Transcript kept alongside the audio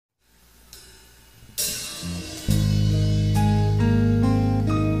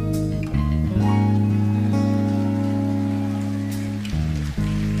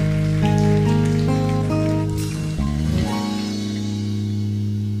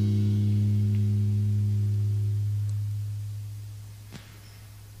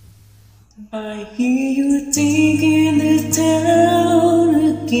I hear you taking the town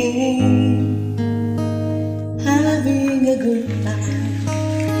again, having a good time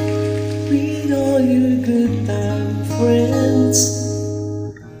with all your good time friends.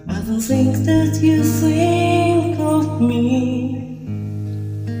 I don't think that you think of me.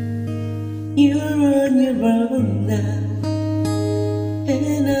 You're on your own now,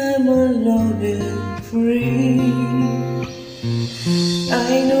 and I'm alone and free.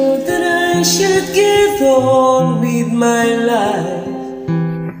 I know that I should get on with my life,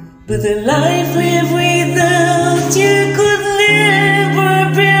 but the life lived without you could never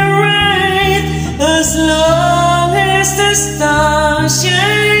be right. As long as the stars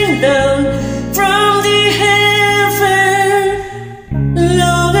shine down from the heaven,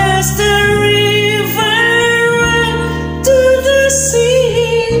 long as the river runs to the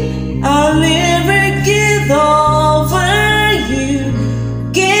sea, I'll never get over you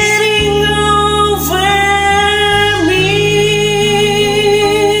getting over me.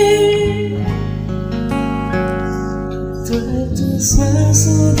 Try to smile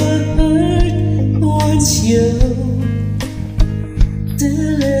so the hurt won't show.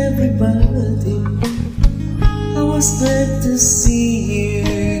 Tell everybody I was glad to see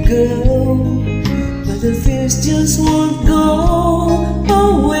you go, but the fears just won't go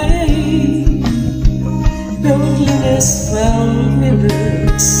away. Loneliness found me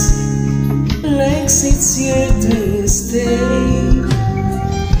looks like it's here to stay.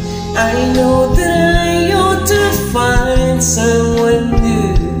 I know that I ought to find someone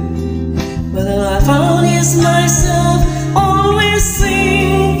new, but all I found is myself always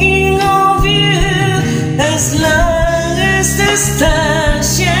thinking of you. As long as the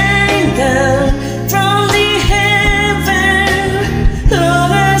stars shine down from the heaven,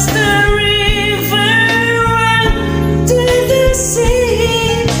 long as the river runs to the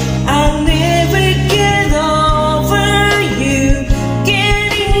sea, I'll never get over you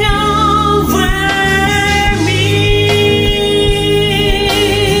getting over me.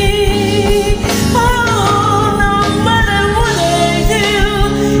 Oh, no matter what I do,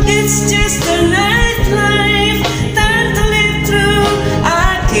 it's just a nightlife, time to live through. I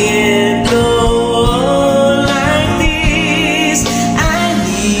can't go on like this. I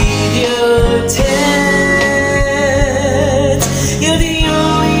need your touch. You're the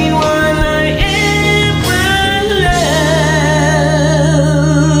only one I ever loved.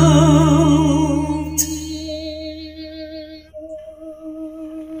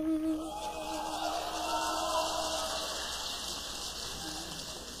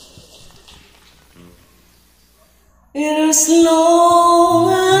 And as long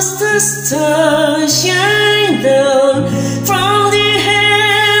as the stars shine down from the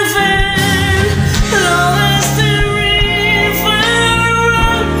heaven, long as the river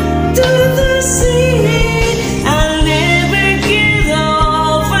runs to the sea, I'll never get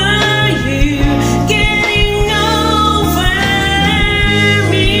over you getting over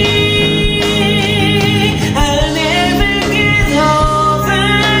me. I'll never get over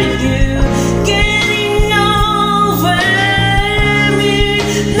you getting over me.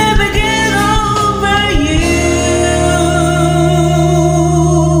 Never get over you.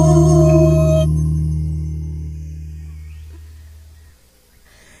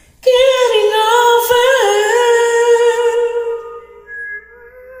 Getting over.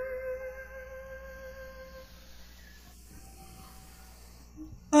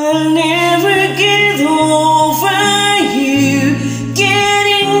 I'll never get